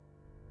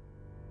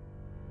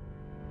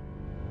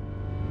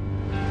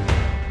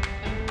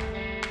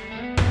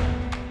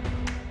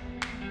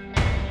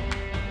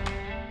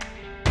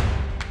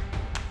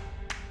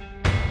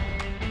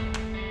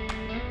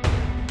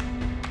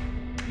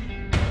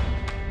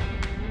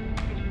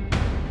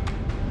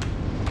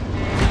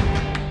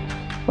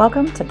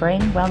Welcome to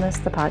Brain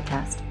Wellness, the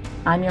podcast.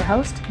 I'm your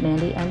host,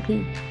 Mandy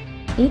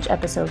NP. Each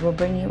episode will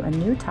bring you a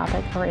new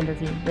topic or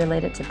interview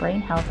related to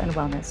brain health and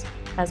wellness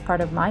as part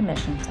of my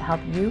mission to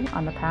help you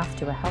on the path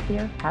to a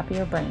healthier,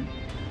 happier brain.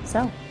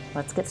 So,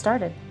 let's get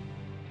started.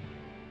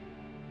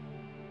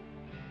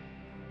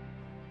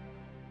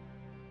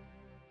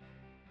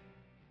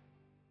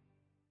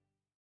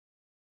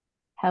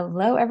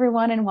 Hello,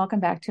 everyone, and welcome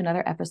back to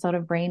another episode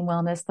of Brain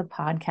Wellness, the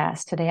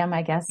podcast. Today,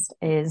 my guest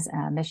is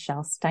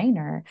Michelle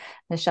Steiner.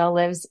 Michelle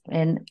lives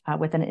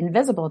with an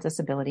invisible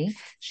disability.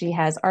 She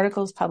has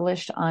articles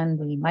published on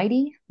the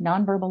Mighty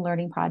Nonverbal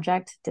Learning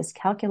Project,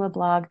 Dyscalculia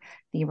blog,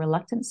 the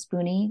Reluctant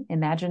Spoonie,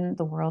 Imagine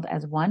the World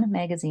as One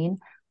magazine,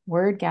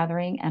 Word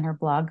Gathering, and her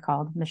blog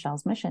called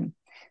Michelle's Mission.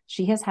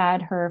 She has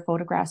had her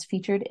photographs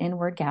featured in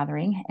Word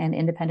Gathering and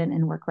Independent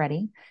and Work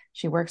Ready.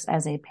 She works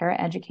as a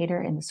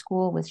paraeducator in the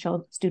school with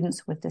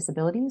students with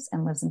disabilities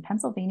and lives in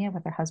Pennsylvania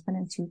with her husband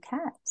and 2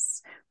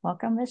 cats.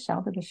 Welcome,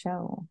 Michelle, to the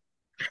show.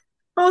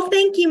 Oh,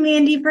 thank you,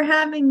 Mandy, for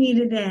having me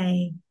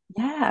today.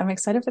 Yeah, I'm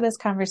excited for this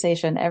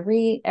conversation.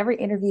 Every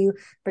interview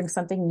brings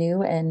something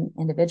new and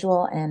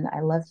individual, and I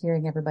love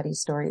hearing everybody's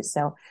stories.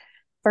 So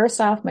first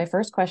off, my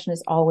first question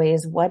is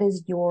always, what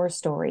is your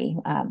story?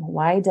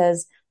 Why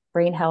does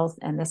brain health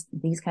and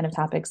these kind of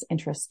topics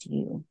interest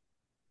you?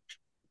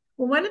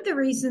 Well, one of the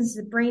reasons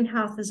that brain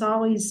health has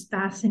always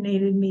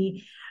fascinated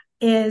me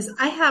is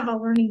I have a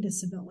learning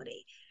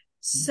disability.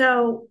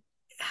 So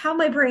how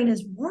my brain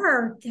has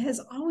worked has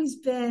always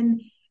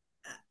been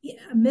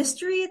a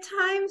mystery at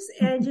times,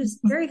 and just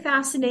very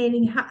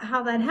fascinating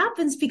how that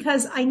happens,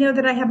 because I know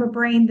that I have a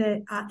brain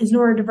that is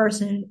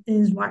neurodiverse and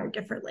is wired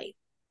differently.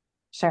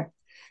 Sure.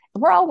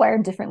 We're all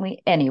wired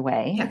differently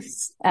anyway.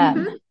 Yes.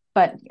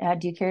 But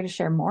do you care to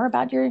share more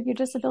about your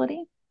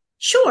disability?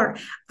 Sure.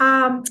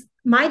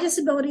 My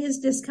disability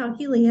is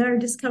dyscalculia or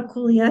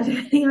dyscalculia,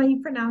 depending on how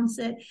you pronounce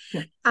it.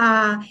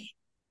 Yeah.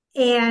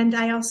 And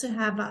I also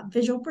have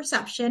visual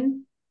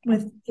perception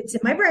it's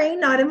in my brain,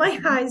 not in my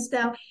eyes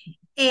though.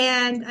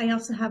 And I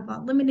also have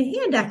limited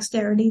hand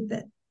dexterity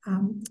that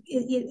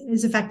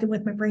is affected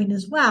with my brain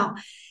as well.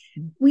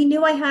 We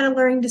knew I had a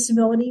learning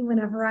disability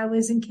whenever I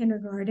was in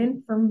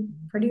kindergarten from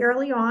pretty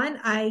early on.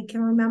 I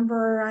can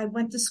remember I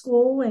went to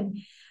school and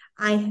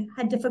I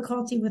had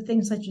difficulty with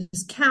things such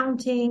as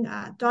counting,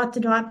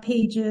 dot-to-dot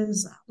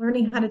pages,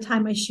 learning how to tie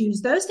my shoes.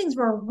 Those things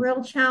were a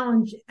real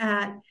challenge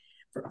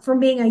from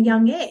being a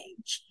young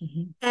age.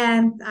 Mm-hmm.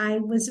 And I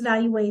was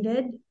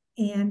evaluated,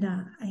 and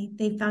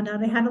they found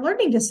out I had a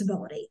learning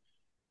disability.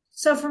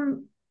 So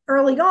from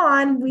early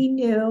on, we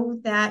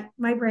knew that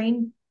my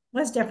brain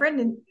was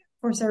different, and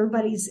of course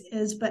everybody's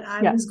is, but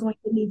I was going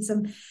to need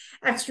some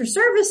extra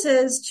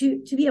services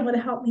to be able to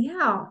help me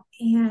out.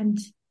 And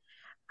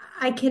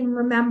I can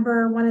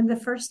remember one of the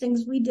first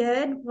things we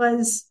did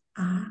was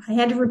I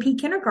had to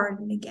repeat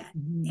kindergarten again.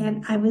 Mm-hmm.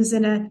 And I was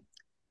in a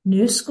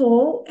new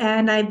school,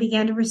 and I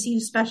began to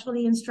receive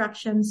specialty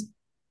instructions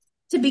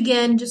to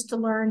begin just to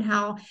learn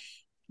how,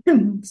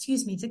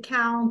 to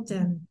count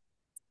and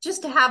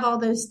just to have all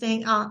those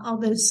things, all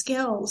those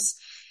skills.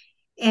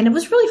 And it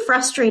was really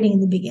frustrating in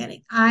the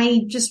beginning.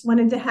 I just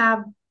wanted to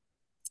have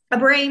a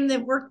brain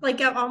that worked like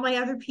all my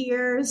other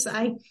peers.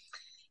 I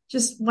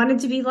just wanted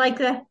to be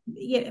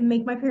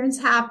make my parents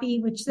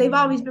happy, which they've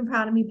always been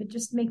proud of me, but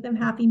just make them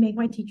happy, make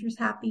my teachers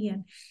happy.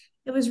 And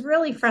it was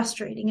really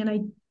frustrating. And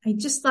I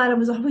just thought it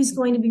was always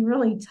going to be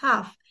really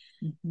tough.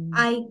 Mm-hmm.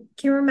 I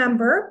can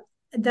remember,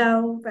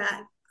 though,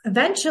 that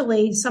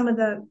eventually some of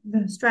the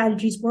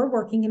strategies were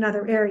working in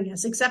other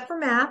areas, except for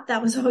math.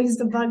 That was always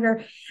the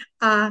bugger.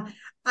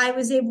 I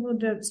was able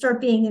to start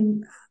being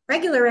in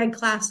regular ed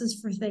classes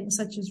for things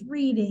such as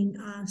reading,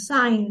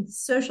 science,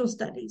 social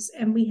studies.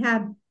 And we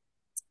had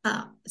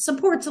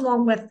supports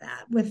along with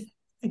that, with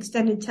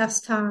extended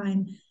test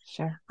time.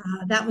 Sure.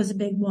 That was a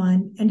big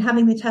one. And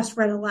having the test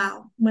read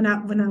aloud when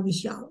I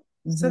was young.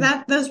 Mm-hmm.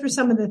 So those were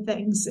some of the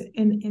things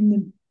in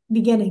the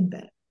beginning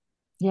that.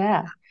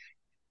 Yeah.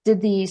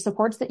 Did the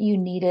supports that you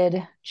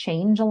needed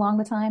change along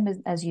the time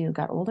as you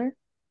got older?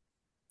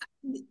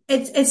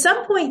 At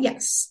some point,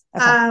 yes.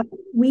 Okay.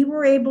 We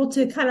were able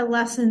to kind of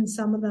lessen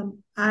some of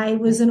them. I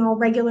was in all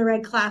regular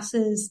ed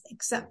classes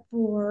except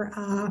for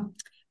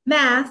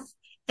math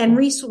and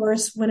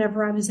resource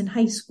whenever I was in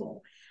high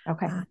school.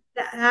 Okay.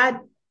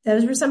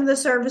 Those were some of the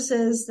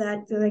services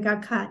that they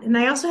got cut. And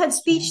I also had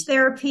speech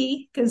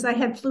therapy because I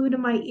had fluid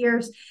in my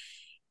ears.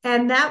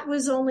 And that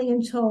was only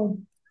until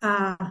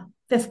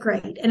 5th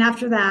grade. And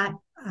after that,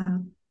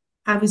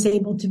 I was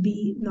able to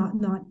be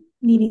not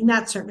needing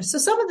that service. So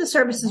some of the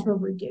services were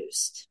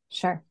reduced.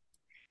 Sure.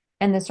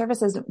 And the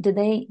services,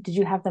 did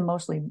you have them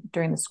mostly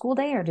during the school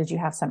day, or did you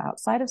have some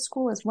outside of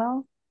school as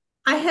well?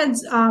 I had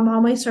all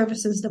my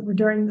services that were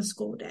during the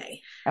school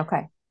day.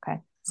 Okay.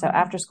 So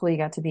after school, you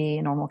got to be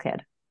a normal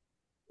kid.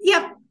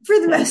 Yep. For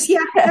the most,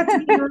 I got to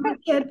be a normal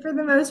kid for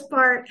the most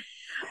part.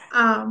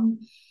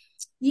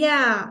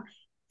 Yeah.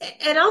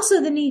 And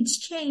also the needs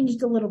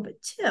changed a little bit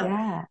too.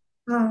 Yeah.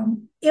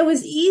 It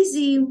was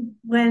easy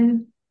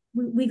when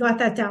we got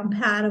that down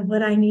pat of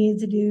what I needed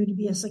to do to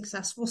be a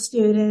successful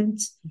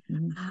student.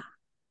 Mm-hmm. Uh,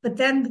 but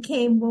then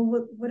became,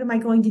 well, what am I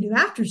going to do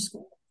after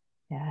school?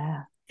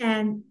 Yeah.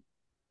 And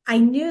I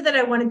knew that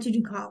I wanted to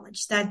do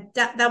college.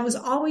 That was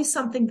always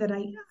something that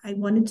I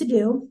wanted to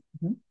do,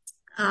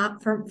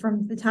 Mm-hmm.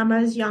 from the time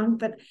I was young.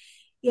 But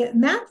yeah,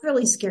 math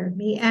really scared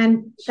me.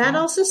 And that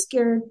Sure. also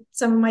scared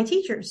some of my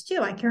teachers too.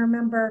 I can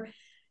remember,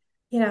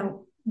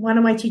 one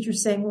of my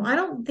teachers saying, well, I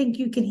don't think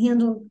you can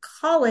handle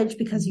college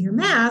because of your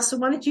math. So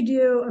why don't you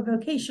do a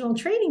vocational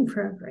training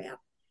program?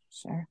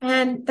 Sure.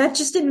 And that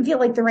just didn't feel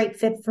like the right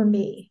fit for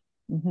me.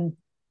 Mm-hmm.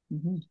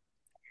 Mm-hmm.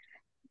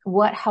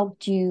 What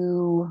helped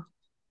you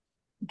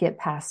get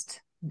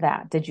past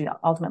that? Did you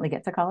ultimately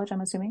get to college,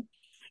 I'm assuming?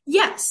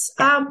 Yes.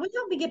 Yeah. What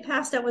helped me get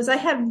past that was I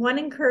had one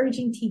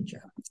encouraging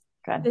teacher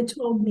Good. that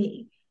told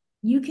me,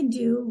 you can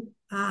do,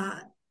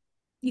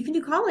 you can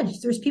do college.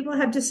 There's people that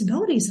have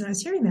disabilities. And I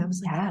was hearing that. I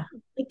was like, Yeah.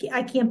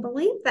 I can't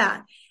believe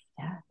that.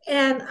 Yeah.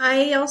 And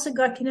I also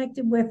got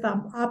connected with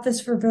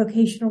Office for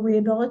Vocational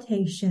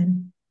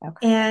Rehabilitation.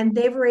 Okay. And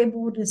they were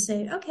able to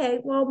say, okay,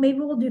 well, maybe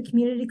we'll do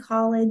community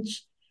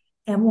college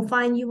and we'll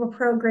find you a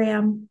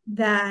program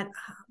that,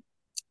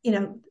 you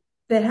know,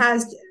 that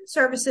has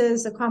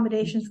services,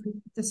 accommodations for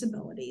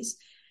disabilities.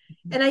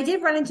 Mm-hmm. And I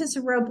did run into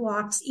some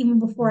roadblocks even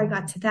before I Yeah.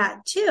 got to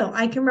that too.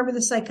 I can remember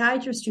the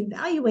psychiatrist who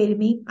evaluated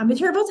me. I'm a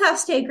terrible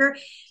test taker.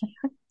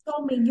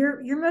 Told me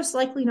you're most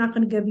likely not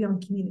going to go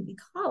beyond community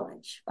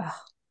college. Oh,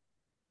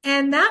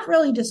 And that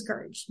really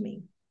discouraged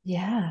me.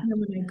 yeah. And then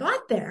when I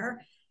got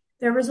there,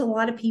 there was a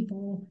lot of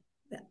people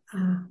that,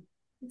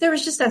 there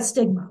was just that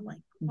stigma, like,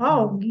 Mm-hmm.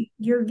 oh,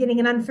 you're getting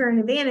an unfair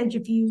advantage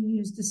if you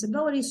use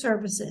disability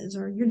services,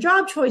 or your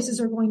job choices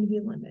are going to be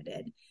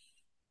limited.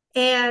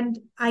 And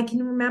I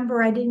can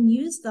remember I didn't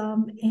use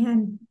them,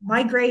 and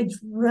my grades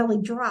really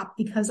dropped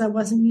because I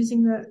wasn't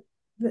using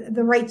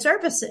the right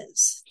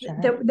services Sure.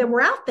 that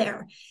were out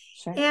there.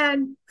 Sure.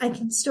 And I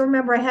can still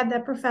remember I had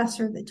that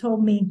professor that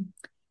told me,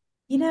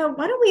 why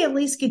don't we at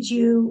least get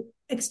you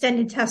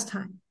extended test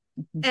time?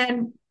 Mm-hmm.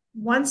 And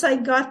once I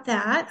got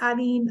that, I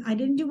mean, I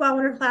didn't do well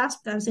in her class,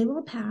 but I was able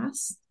to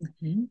pass.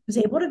 Mm-hmm. Was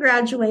able to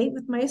graduate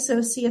with my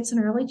associates in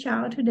early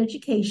childhood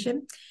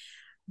education.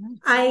 Nice.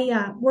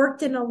 I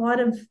worked in a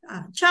lot of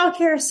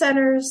childcare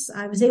centers.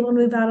 I was able to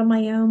move out on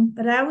my own,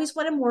 but I always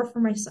wanted more for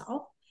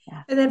myself.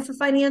 Yeah. And then for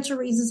financial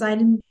reasons, I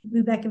didn't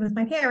move back in with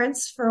my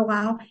parents for a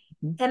while.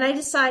 Mm-hmm. And I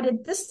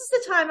decided this is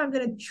the time I'm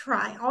going to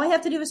try. All I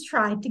have to do is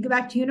try to go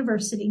back to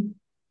university.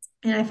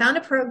 And I found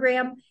a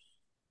program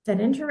that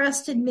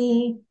interested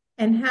me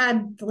and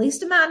had the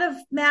least amount of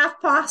math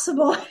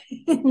possible.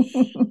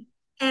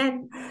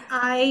 And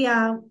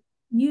I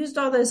used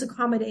all those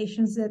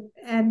accommodations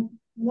and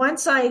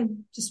once I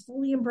just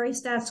fully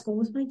embraced that, school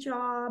was my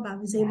job. I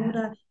was able Yeah.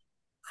 to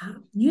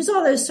use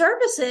all those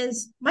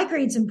services. My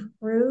grades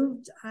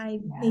improved. I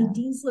Yeah. made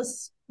Dean's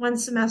List one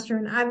semester,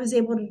 and I was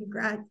able to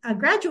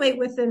graduate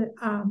with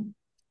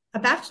a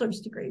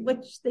bachelor's degree,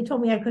 which they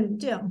told me I couldn't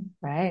do.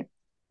 Right.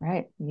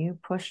 Right. You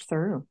pushed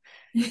through.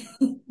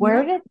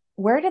 Yep.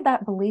 Where did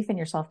that belief in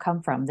yourself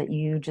come from that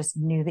you just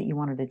knew that you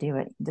wanted to do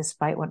it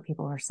despite what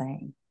people were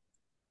saying?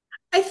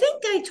 I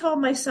think I told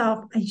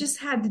myself I just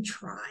had to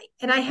try,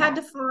 and I Yeah. had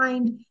to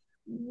find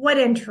what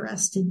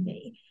interested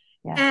me.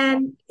 Yeah.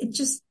 And it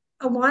just,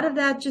 a lot of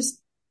that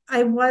just,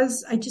 I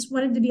just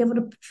wanted to be able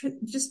to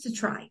just to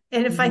try.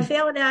 And if I Mm-hmm.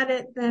 failed at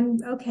it, then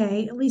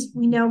okay, at least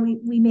we know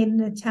we made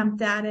an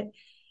attempt at it.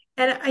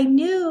 And I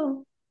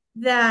knew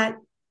that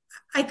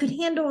I could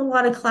handle a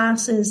lot of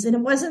classes, and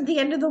it wasn't the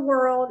end of the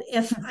world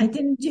if I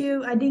didn't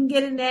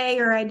get an A,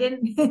 or I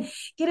didn't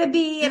get a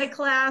B in a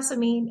class. I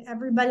mean,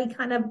 everybody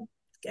kind of,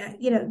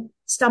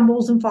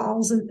 stumbles and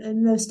falls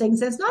and those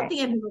things. It's not Right. the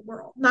end of the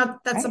world.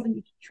 Not that's Right. something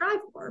you should try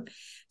for.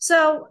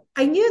 So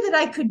I knew that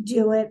I could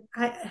do it.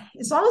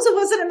 As long as it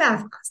wasn't a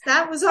math class.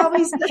 That was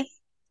always the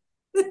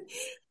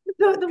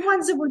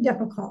ones that were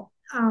difficult.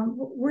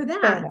 Were Fair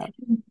that. enough.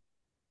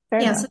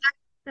 Fair Yeah. enough. So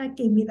that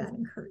gave me that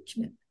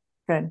encouragement.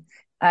 Good.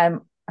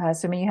 I'm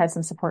assuming you had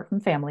some support from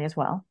family as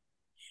well.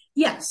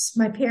 Yes,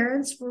 my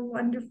parents were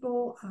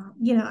wonderful.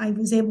 I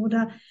was able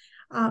to,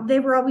 they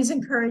were always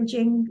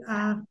encouraging,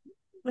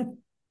 with,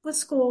 with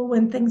school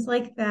and things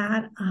like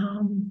that.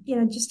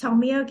 Just tell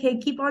me, okay,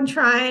 keep on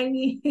trying.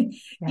 You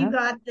Yeah.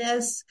 got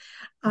this.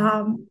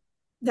 Yeah.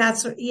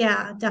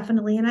 Yeah,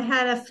 definitely. And I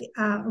had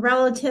a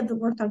relative that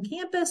worked on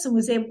campus and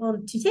was able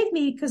to take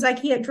me because I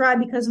can't drive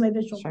because of my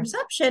visual Sure.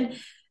 perception.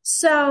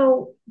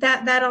 So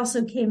that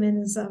also came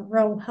in as a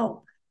real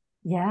help.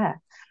 Yeah.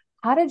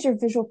 How did your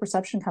visual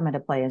perception come into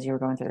play as you were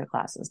going through the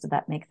classes? Did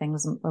that make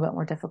things a little bit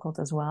more difficult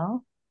as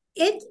well?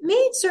 It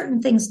made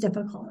certain things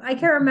difficult. I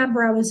can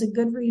remember I was a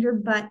good reader,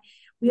 but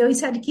we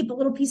always had to keep a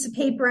little piece of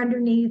paper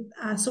underneath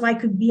so I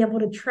could be able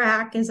to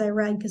track as I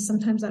read, because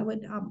sometimes I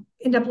would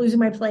end up losing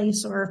my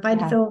place, or if I had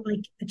to Yeah. fill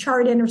like a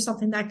chart in or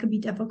something, that could be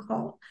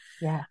difficult.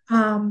 Yeah.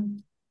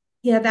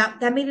 Yeah,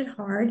 that made it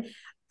hard.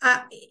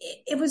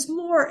 it was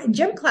more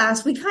gym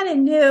class. We kind of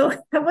knew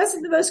I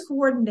wasn't the most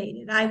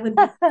coordinated. I would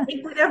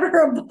take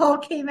whenever a ball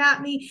came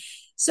at me.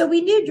 So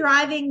we knew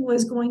driving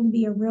was going to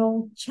be a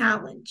real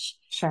challenge.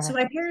 So Sure.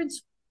 my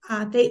parents,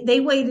 they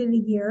waited a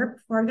year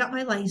before I got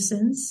my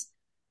license.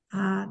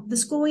 The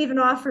school even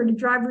offered a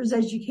driver's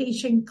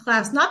education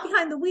class, not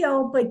behind the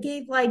wheel, but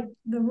gave like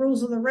the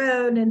rules of the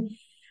road. And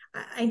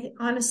I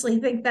honestly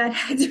think that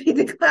had to be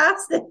the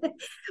class that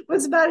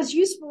was about as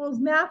useful as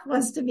math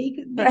was to me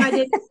if I Right.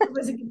 didn't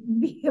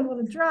wasn't be able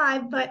to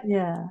drive, but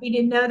Yeah. we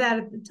didn't know that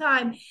at the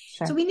time.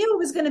 So Sure. we knew it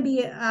was going to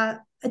be a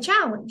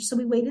challenge. So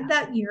we waited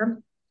that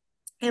year,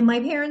 and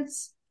my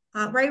parents,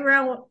 right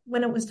around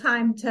when it was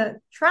time to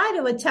try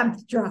to attempt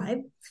to drive,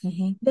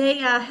 Mm-hmm.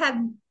 they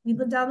we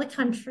lived out in the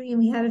country and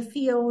we had a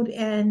field,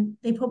 and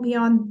they put me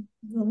on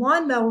the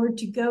lawnmower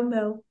to go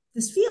mow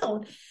this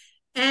field.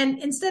 And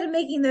instead of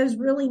making those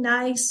really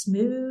nice,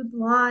 smooth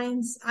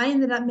lines, I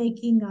ended up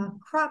making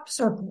crop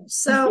circles.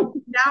 So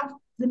now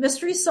the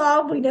mystery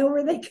solved. We know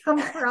where they come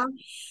from.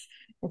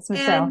 It's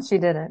Michelle. And She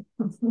did it.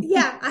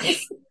 yeah,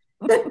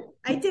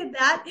 I did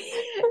that.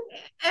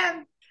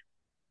 And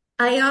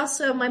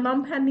my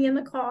mom had me in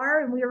the car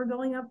and we were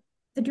going up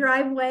the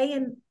driveway,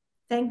 and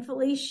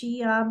thankfully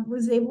she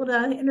was able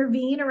to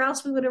intervene, or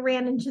else we would have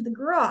ran into the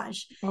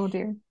garage. Oh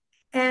dear.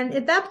 And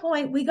at that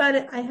point,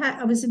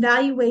 I was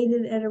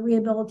evaluated at a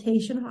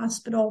rehabilitation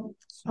hospital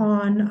Sure.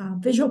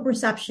 on visual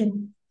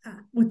perception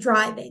with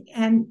driving.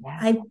 And Yeah.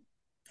 I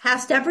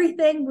passed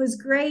everything, was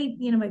great.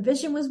 My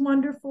vision was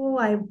wonderful.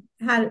 I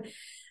had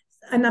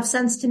enough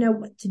sense to know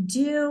what to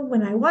do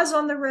when I was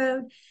on the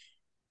road.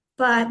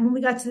 But when we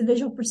got to the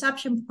visual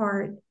perception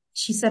part,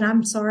 she said,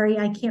 "I'm sorry,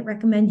 I can't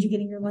recommend you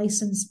getting your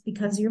license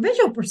because of your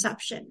visual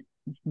perception."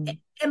 Mm-hmm.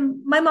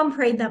 And my mom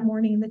prayed that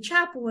morning in the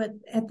chapel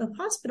at the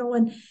hospital,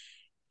 and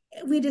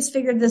we just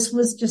figured this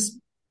was just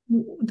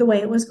the way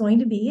it was going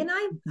to be. And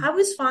Mm-hmm. I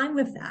was fine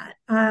with that.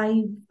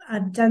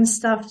 I've done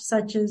stuff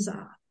such as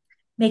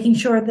making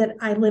sure that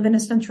I live in a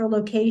central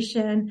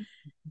location.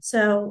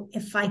 So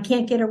if I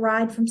can't get a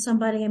ride from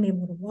somebody, I'm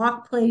able to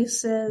walk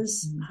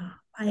places. Mm-hmm.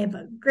 I have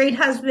a great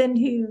husband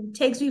who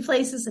takes me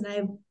places, and I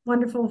have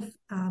wonderful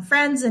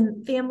friends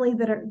and family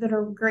that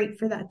are great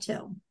for that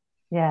too.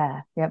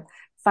 Yeah. Yep.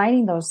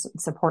 Finding those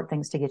support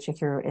things to get you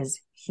through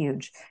is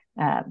huge.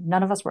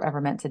 None of us were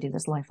ever meant to do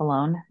this life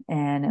alone.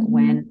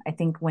 And I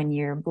think when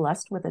you're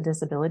blessed with a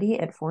disability,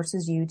 it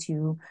forces you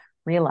to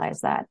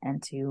realize that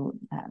and to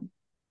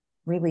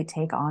really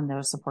take on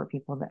those support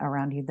people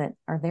around you that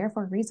are there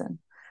for a reason.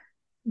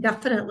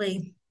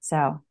 Definitely.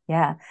 So,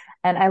 yeah.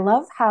 And I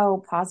love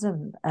how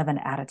positive of an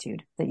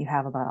attitude that you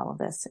have about all of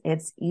this.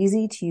 It's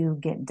easy to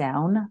get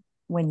down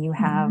when you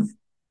have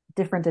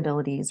different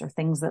abilities or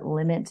things that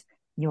limit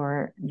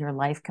your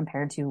life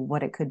compared to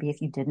what it could be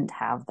if you didn't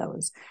have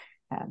those.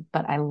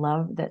 But I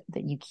love that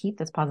you keep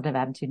this positive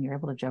attitude and you're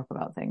able to joke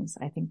about things.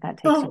 I think that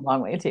takes you a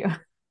long way too.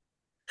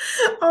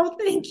 Oh,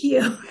 thank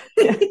you.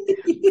 Yeah.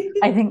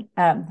 I think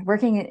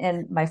working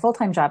in my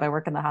full-time job, I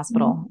work in the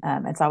hospital.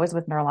 It's always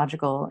with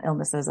neurological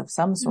illnesses of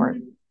some sort.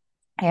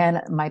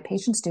 And my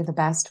patients do the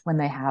best when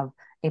they have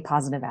a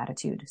positive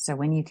attitude. So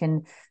when you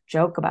can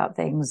joke about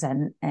things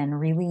and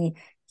really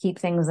keep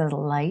things as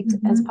light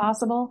as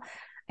possible,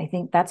 I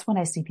think that's when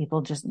I see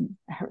people just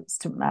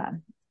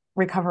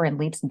recover in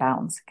leaps and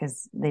bounds,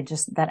 because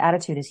that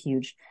attitude is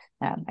huge.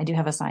 I do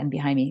have a sign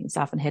behind me. It's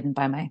often hidden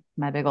by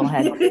my big old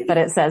head, but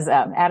it says,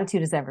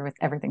 attitude is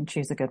everything.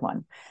 Choose a good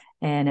one.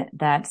 And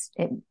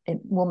it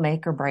will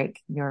make or break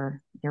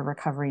your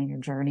recovery and your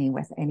journey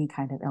with any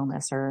kind of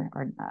illness or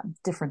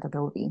different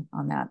ability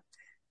on that.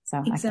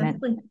 So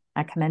exactly.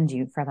 I commend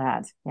you for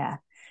that. Yeah.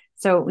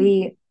 So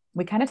we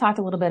kind of talked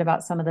a little bit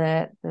about some of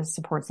the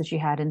supports that you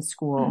had in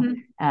school.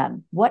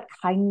 What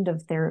kind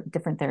of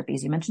different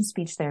therapies? You mentioned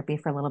speech therapy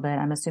for a little bit.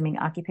 I'm assuming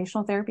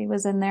occupational therapy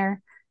was in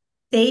there.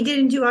 They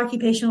didn't do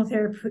occupational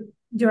therapy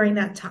during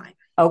that time.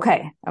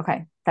 Okay.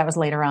 That was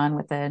later on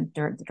with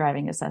the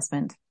driving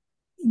assessment.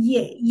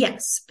 Yeah,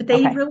 yes, but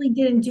they really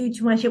didn't do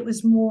too much. It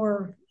was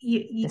more,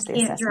 you Just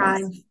can't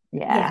drive.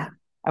 Yeah.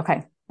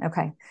 Okay.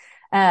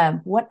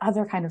 What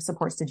other kind of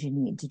supports did you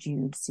need? Did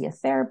you see a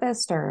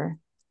therapist or?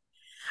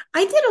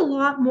 I did a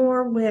lot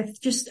more with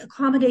just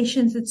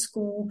accommodations at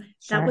school.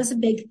 Sure. That was a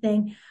big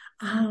thing.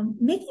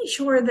 Making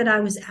sure that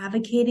I was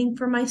advocating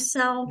for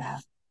myself.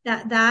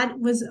 Yeah. That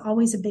was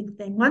always a big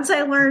thing. Once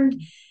I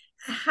learned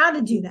how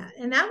to do that,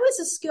 and that was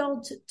a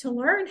skill to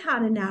learn how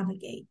to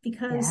navigate,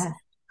 because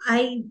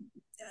I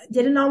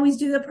didn't always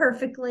do it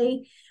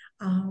perfectly.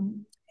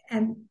 And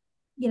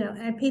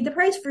I paid the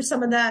price for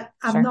some of that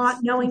of not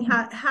knowing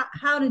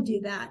how to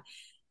do that.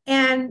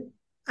 And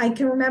I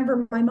can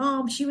remember my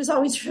mom, she was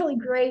always really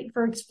great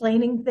for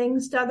explaining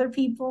things to other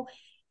people.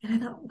 And I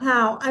thought,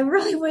 wow, I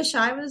really wish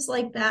I was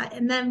like that.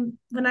 And then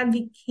when I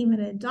became an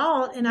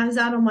adult and I was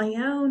out on my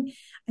own,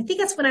 I think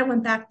that's when I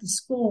went back to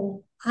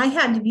school. I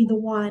had to be the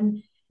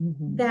one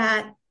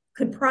that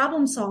could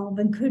problem solve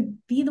and could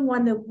be the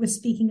one that was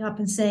speaking up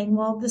and saying,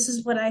 well, this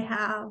is what I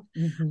have.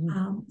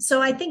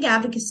 So I think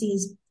advocacy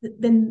has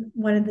been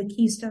one of the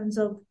keystones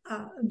of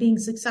being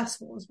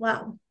successful as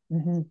well.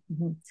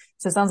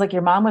 So it sounds like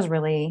your mom was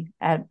really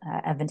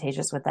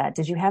advantageous with that.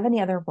 Did you have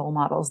any other role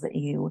models that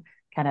you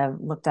kind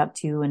of looked up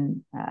to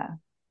and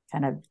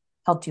kind of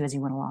helped you as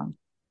you went along?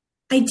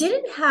 I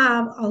didn't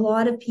have a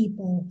lot of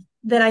people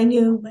that I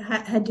knew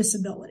had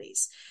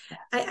disabilities.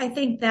 I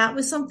think that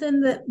was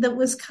something that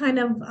was kind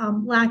of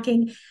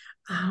lacking.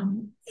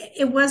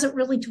 It wasn't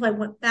really till I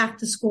went back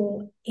to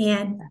school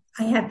and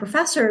I had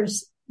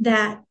professors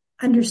that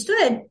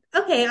understood,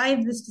 okay, I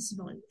have this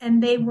disability.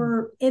 And they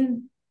were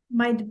in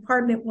my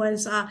department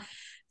was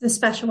the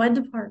special ed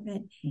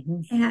department.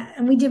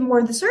 And we did more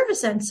of the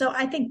service end. So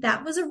I think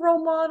that was a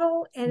role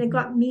model, and it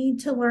got me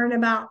to learn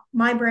about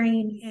my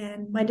brain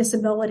and my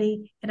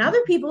disability and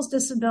other people's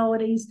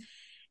disabilities.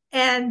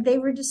 And they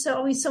were just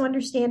always so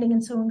understanding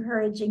and so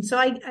encouraging.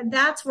 So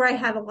that's where I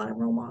had a lot of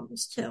role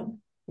models too.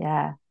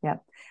 Yeah.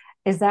 Yep.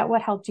 Is that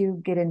what helped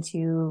you get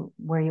into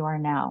where you are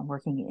now,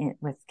 working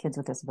with kids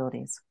with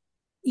disabilities?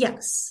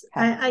 Yes,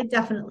 okay. I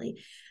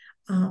definitely.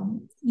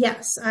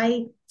 Yes,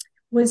 I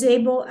was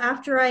able,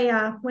 after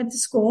I went to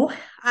school,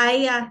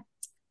 I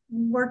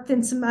worked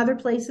in some other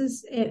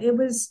places. It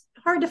was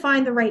hard to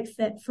find the right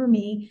fit for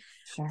me.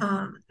 Sure.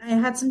 I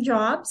had some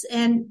jobs,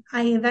 and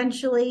I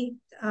eventually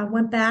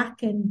went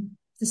back and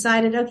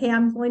decided, okay,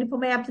 I'm going to put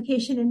my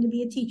application in to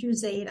be a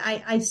teacher's aide.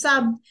 I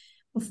subbed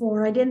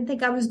before. I didn't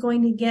think I was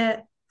going to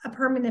get a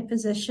permanent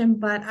position,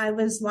 but I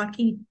was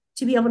lucky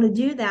to be able to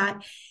do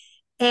that.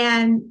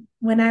 And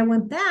when I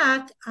went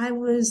back, I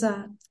was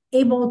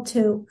able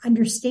to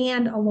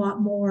understand a lot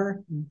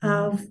more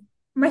of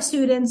my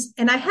students.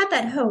 And I had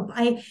that hope.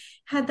 I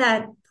had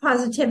that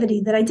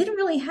positivity that I didn't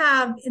really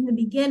have in the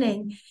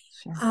beginning.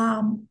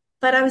 Sure.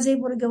 But I was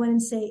able to go in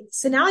and say,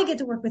 so now I get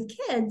to work with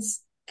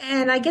kids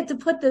and I get to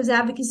put those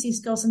advocacy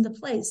skills into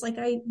place. Like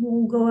I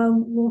will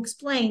we'll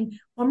explain,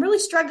 well, I'm really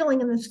struggling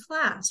in this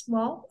class.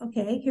 Well,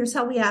 okay, here's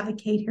how we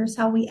advocate. Here's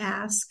how we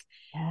ask.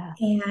 Yeah.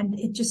 And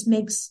it just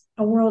makes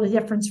a world of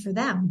difference for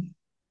them.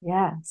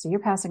 Yeah. So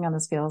you're passing on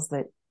the skills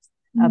that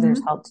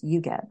others helped you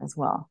get as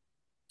well.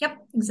 Yep,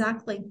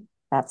 exactly.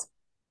 That's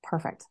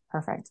perfect.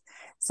 Perfect.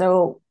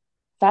 So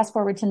fast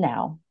forward to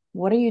now,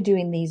 what are you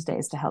doing these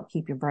days to help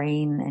keep your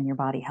brain and your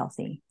body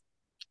healthy?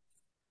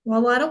 Well,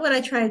 a lot of what I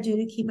try to do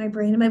to keep my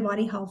brain and my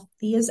body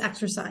healthy is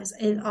exercise.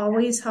 It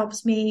always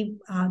helps me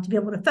to be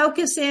able to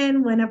focus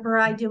in whenever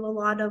I do a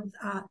lot of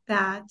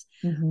that.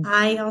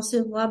 I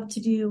also love to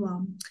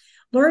do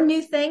learn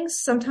new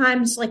things.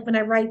 Sometimes, like when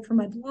I write for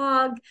my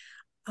blog,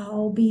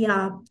 I'll be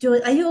I do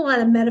a lot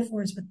of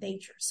metaphors with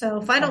nature.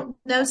 So if I don't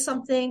know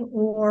something,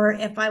 or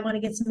if I want to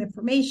get some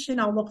information,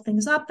 I'll look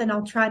things up and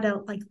I'll try to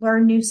like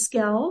learn new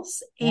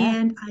skills. Yeah.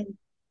 And I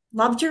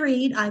love to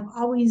read. I've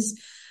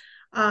always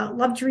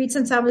loved to read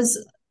since I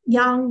was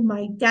young.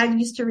 My dad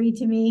used to read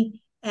to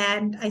me,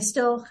 and I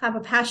still have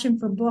a passion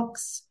for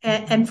books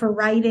and for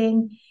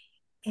writing.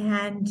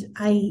 And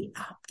I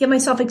give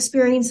myself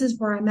experiences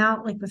where I'm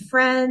out like with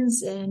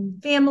friends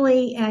and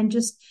family, and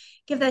just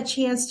give that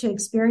chance to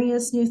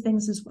experience new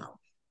things as well.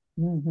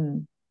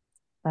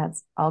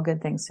 That's all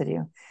good things to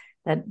do.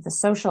 That the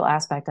social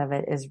aspect of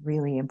it is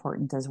really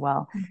important as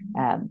well.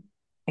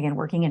 Again,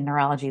 working in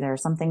neurology, there are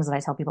some things that I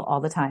tell people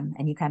all the time,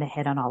 and you kind of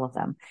hit on all of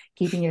them.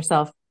 Keeping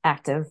yourself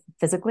active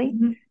physically.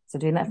 So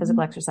doing that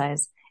physical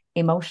exercise,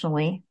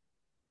 emotionally,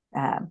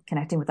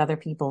 connecting with other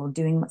people,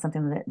 doing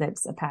something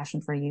that's a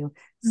passion for you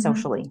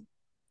socially.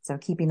 So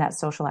keeping that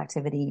social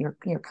activity,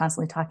 you're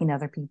constantly talking to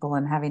other people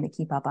and having to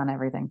keep up on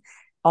everything.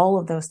 All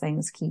of those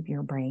things keep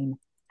your brain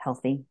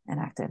healthy and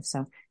active.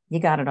 So you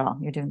got it all.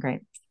 You're doing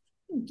great.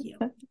 Thank you.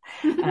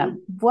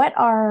 What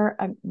are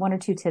one or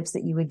two tips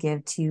that you would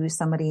give to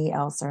somebody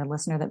else or a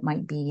listener that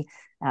might be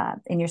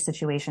in your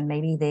situation?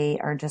 Maybe they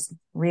are just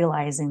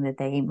realizing that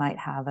they might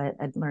have a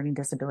learning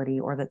disability,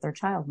 or that their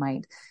child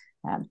might.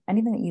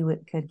 Anything that you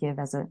could give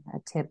as a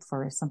tip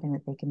for something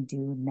that they can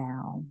do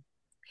now?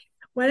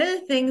 One of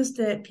the things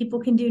that people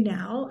can do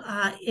now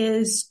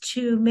is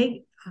to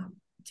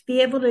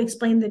be able to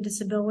explain the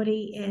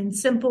disability in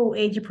simple,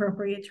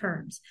 age-appropriate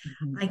terms.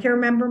 I can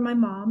remember my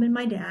mom and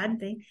my dad.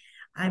 They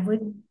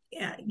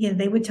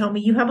would tell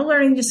me, "You have a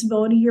learning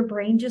disability. Your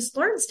brain just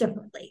learns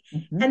differently,"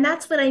 and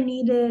that's what I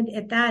needed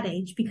at that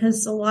age,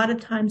 because a lot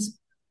of times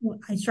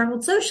I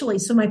struggled socially.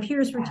 So my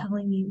peers were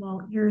telling me,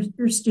 "Well,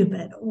 you're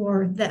stupid,"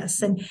 or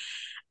this, and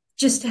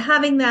just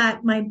having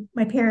that,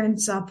 my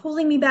parents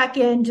pulling me back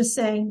in, just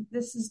saying,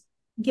 "This is,"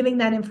 giving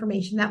that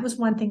information. That was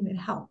one thing that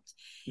helped.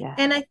 Yeah.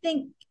 And I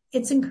think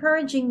it's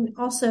encouraging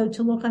also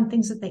to look on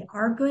things that they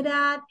are good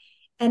at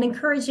and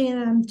encouraging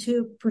them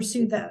to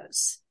pursue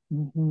those.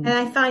 And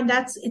I find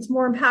it's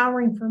more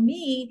empowering for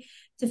me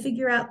to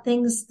figure out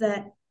things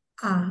that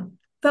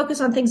focus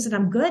on things that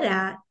I'm good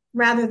at,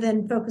 rather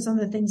than focus on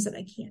the things that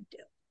I can't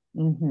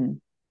do.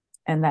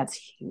 And that's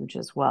huge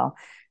as well.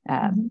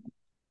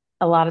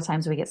 a lot of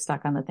times we get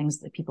stuck on the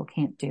things that people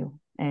can't do.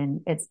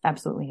 And it's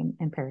absolutely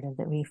imperative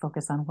that we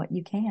focus on what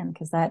you can,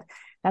 because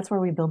that's where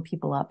we build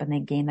people up and they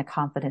gain the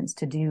confidence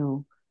to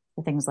do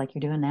the things like you're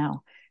doing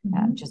now.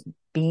 Just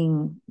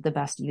being the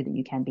best you that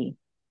you can be.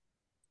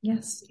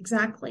 Yes,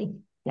 exactly.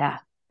 Yeah.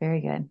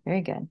 Very good.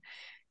 Very good.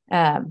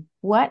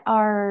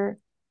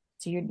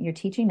 So you're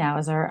teaching now.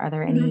 Are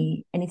there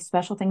any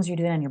special things you're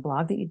doing on your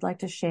blog that you'd like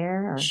to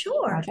share, or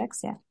Sure. projects?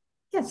 Yeah.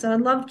 Yeah, so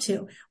I'd love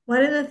to.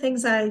 One of the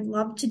things I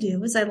love to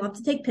do is I love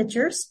to take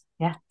pictures.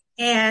 Yeah.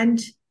 And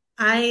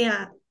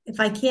if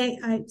I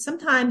can't,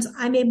 sometimes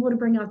I'm able to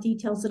bring out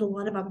details that a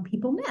lot of other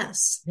people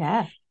miss.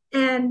 Yeah.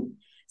 And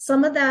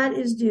some of that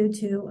is due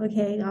to,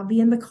 okay, I'll be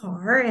in the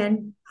car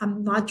and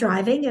I'm not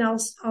driving, and I'll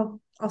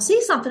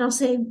see something. I'll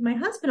say, my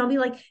husband, I'll be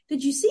like,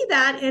 did you see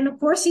that? And of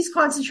course he's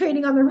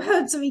concentrating on the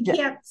road, so he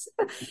can't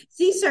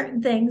see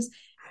certain things.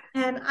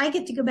 And I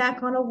get to go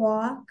back on a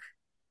walk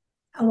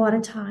a lot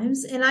of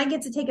times, and I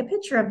get to take a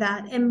picture of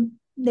that. And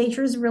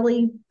nature is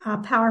really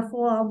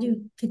powerful. I'll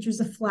do pictures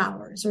of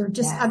flowers or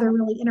just other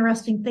really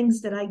interesting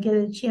things that I get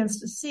a chance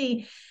to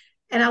see.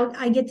 And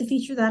I get to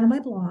feature that on my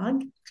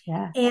blog.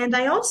 Yeah. And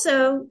I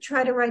also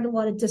try to write a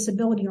lot of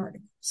disability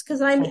articles,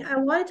 because a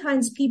lot of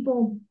times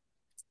people,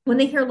 when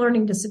they hear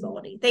learning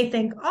disability, they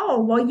think,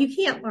 oh, well, you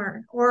can't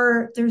learn,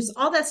 or there's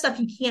all that stuff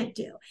you can't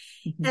do.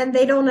 And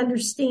they don't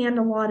understand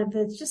a lot of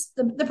it. It's just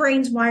the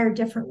brain's wired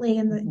differently,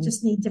 and they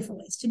just need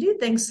different ways to do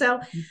things. So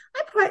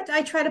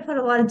I try to put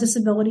a lot of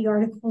disability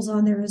articles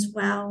on there as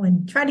well,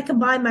 and try to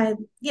combine my,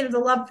 the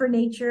love for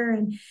nature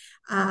and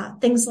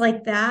things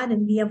like that,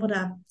 and be able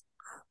to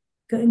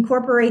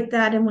incorporate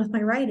that in with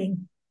my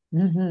writing.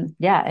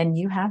 Yeah. And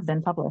you have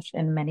been published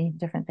in many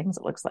different things,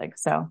 it looks like.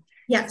 So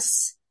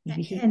yes.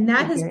 And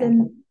that has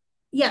been,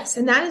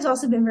 and that has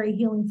also been very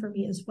healing for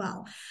me as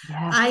well.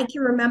 Yeah. I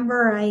can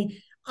remember I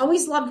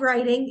always loved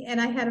writing, and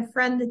I had a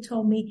friend that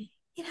told me,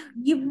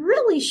 you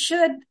really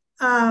should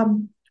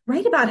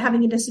write about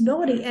having a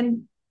disability.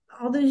 And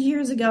all those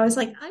years ago, I was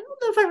like, I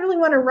don't know if I really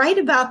want to write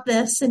about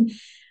this. And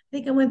I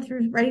think I went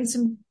through writing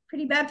some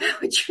pretty bad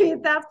poetry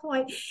at that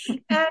point.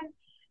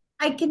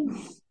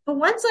 But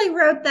once I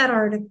wrote that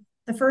article,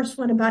 the first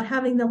one about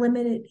having the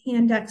limited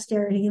hand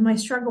dexterity and my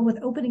struggle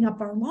with opening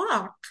up our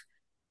lock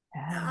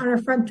on our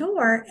front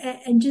door,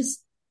 and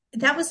just,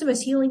 that was the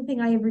most healing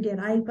thing I ever did.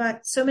 I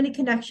got so many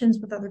connections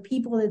with other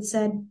people that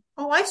said,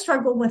 oh, I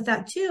struggle with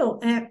that too.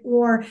 I've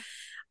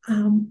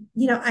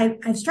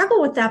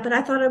struggled with that, but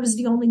I thought I was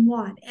the only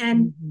one.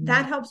 And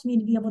that helps me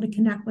to be able to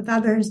connect with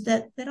others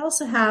that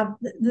also have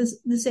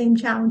the same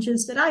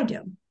challenges that I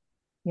do.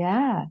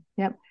 Yeah.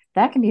 Yep.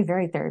 That can be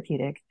very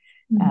therapeutic.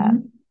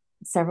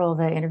 Several of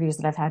the interviews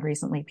that I've had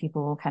recently,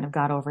 people kind of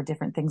got over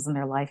different things in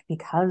their life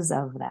because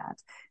of that.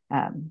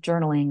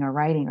 Journaling or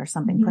writing or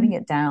something, putting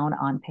it down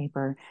on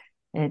paper,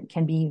 it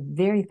can be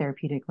very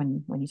therapeutic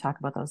when you talk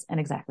about those. And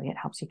exactly, it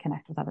helps you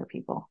connect with other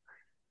people.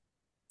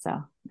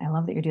 So I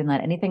love that you're doing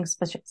that. Anything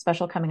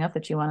special coming up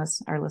that you want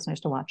our listeners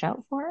to watch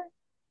out for?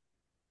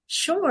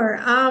 Sure.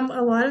 One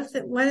of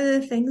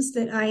the things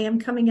that I am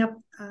coming up,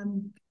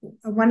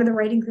 one of the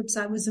writing groups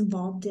I was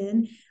involved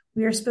in,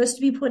 we are supposed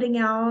to be putting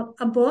out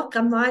a book.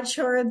 I'm not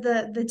sure of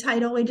the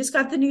title. I just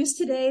got the news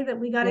today that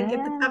we got to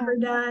get the cover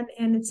done,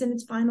 and it's in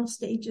its final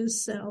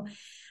stages. So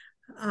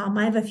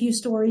I have a few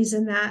stories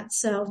in that.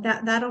 So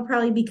that'll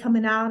probably be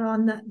coming out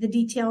on the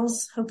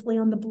details, hopefully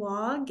on the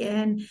blog.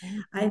 And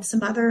I have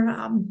some other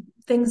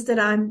things that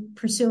I'm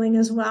pursuing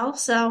as well.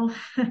 So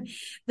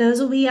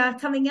those will be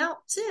coming out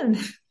soon.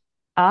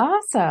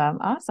 Awesome.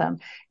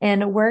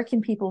 And where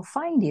can people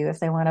find you if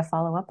they want to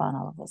follow up on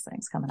all of those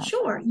things coming up?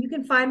 Sure. You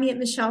can find me at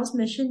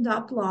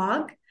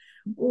michellesmission.blog,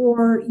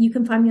 or you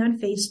can find me on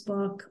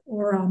Facebook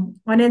or on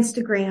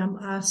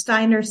Instagram,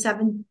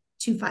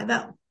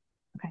 Steiner7250.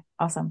 Okay.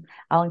 Awesome.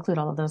 I'll include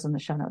all of those in the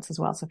show notes as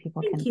well, so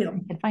people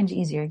can find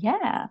you easier.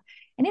 Yeah.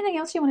 Anything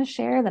else you want to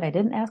share that I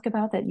didn't ask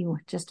about that you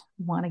just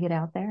want to get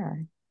out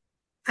there?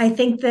 I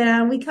think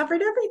that we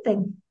covered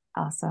everything.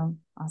 Awesome.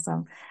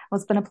 Well,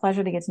 it's been a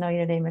pleasure to get to know you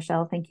today,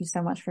 Michelle. Thank you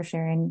so much for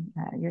sharing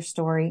your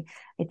story.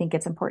 I think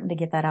it's important to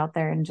get that out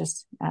there and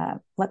just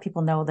let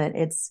people know that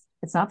it's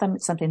not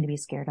something to be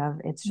scared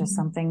of. It's just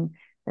something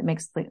that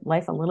makes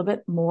life a little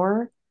bit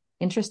more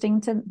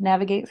interesting to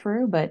navigate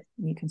through, but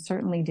you can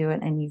certainly do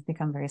it, and you've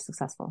become very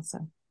successful.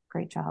 So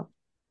great job.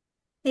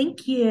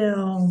 Thank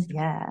you.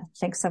 Yeah.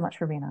 Thanks so much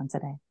for being on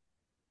today.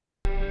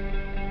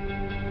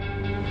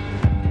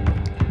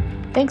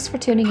 Thanks for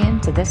tuning in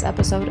to this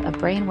episode of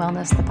Brain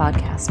Wellness, the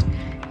podcast.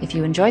 If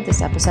you enjoyed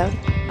this episode,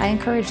 I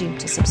encourage you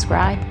to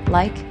subscribe,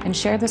 like, and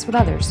share this with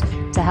others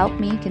to help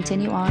me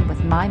continue on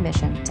with my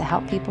mission to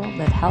help people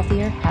live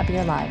healthier,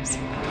 happier lives.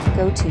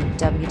 Go to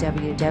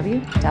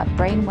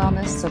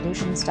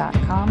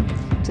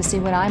www.brainwellnesssolutions.com to see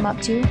what I'm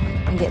up to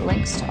and get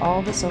links to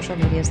all the social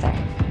medias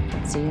there.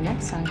 See you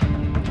next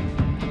time.